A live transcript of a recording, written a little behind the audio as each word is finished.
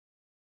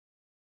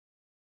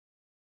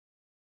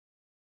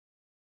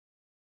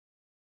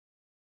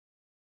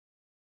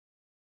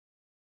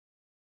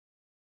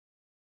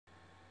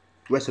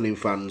Wrestling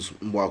fans,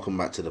 welcome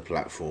back to the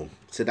platform.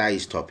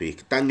 Today's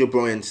topic: Daniel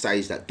Bryan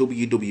says that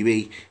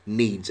WWE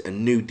needs a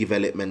new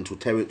developmental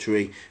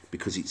territory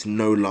because it's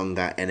no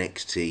longer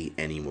NXT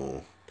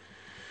anymore.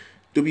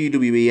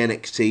 WWE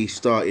NXT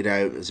started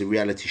out as a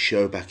reality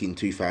show back in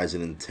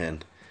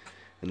 2010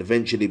 and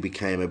eventually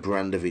became a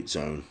brand of its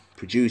own,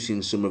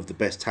 producing some of the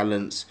best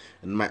talents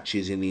and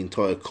matches in the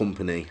entire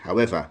company.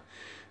 However,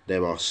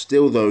 there are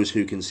still those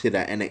who consider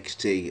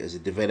NXT as a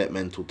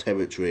developmental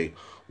territory,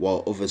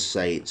 while others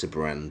say it's a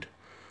brand.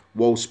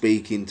 While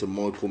speaking to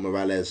Michael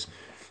Morales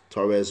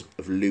Torres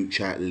of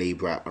Lucha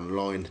Libre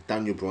Online,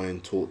 Daniel Bryan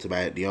talked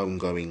about the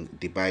ongoing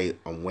debate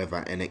on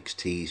whether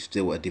NXT is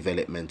still a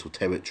developmental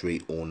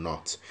territory or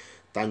not.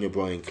 Daniel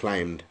Bryan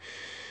claimed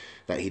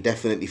that he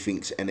definitely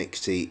thinks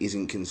NXT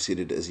isn't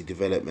considered as a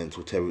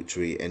developmental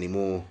territory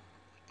anymore.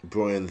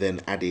 Bryan then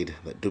added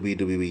that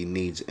WWE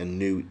needs a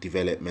new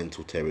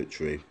developmental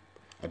territory.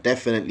 I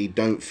definitely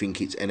don't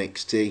think it's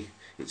NXT.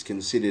 It's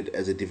considered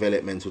as a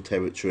developmental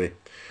territory,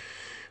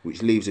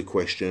 which leaves a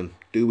question: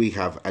 do we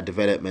have a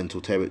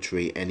developmental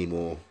territory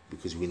anymore?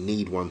 Because we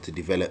need one to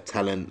develop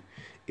talent.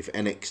 If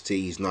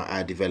NXT is not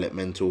our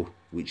developmental,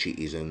 which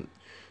it isn't.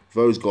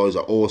 Those guys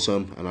are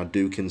awesome, and I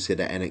do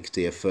consider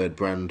NXT a third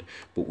brand,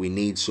 but we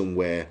need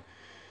somewhere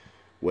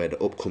where the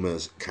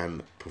upcomers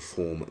can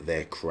perform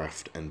their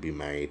craft and be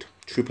made.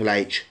 Triple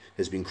H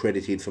has been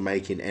credited for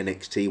making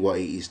NXT what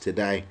it is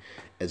today,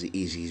 as it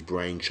is his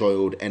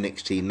brainchild.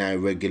 NXT now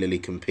regularly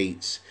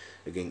competes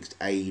against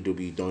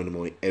AEW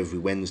Dynamite every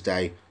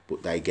Wednesday,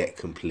 but they get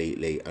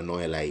completely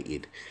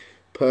annihilated.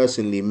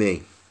 Personally,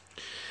 me,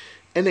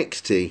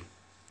 NXT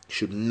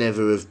should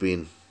never have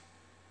been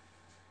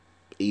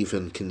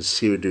even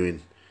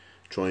considering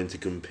trying to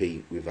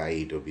compete with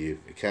AEW,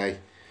 okay?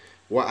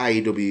 What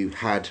AEW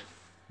had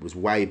was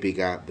way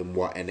bigger than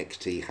what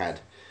NXT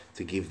had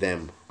to give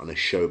them on a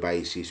show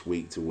basis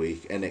week to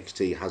week.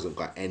 NXT hasn't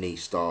got any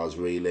stars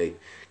really.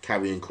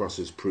 Karrion Kross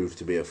has proved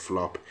to be a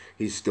flop.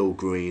 He's still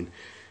green.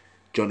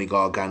 Johnny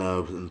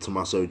Gargano and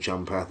Tommaso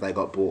Ciampa, they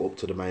got brought up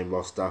to the main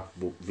roster,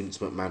 but Vince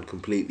McMahon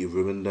completely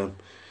ruined them.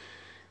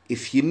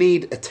 If you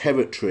need a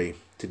territory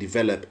to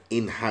develop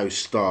in-house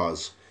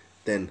stars,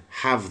 then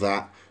have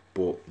that,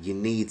 but you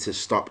need to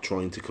stop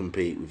trying to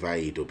compete with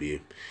AEW.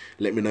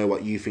 Let me know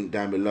what you think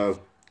down below.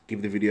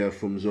 Give the video a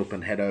thumbs up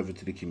and head over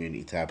to the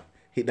community tab.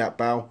 Hit that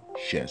bell,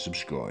 share,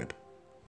 subscribe.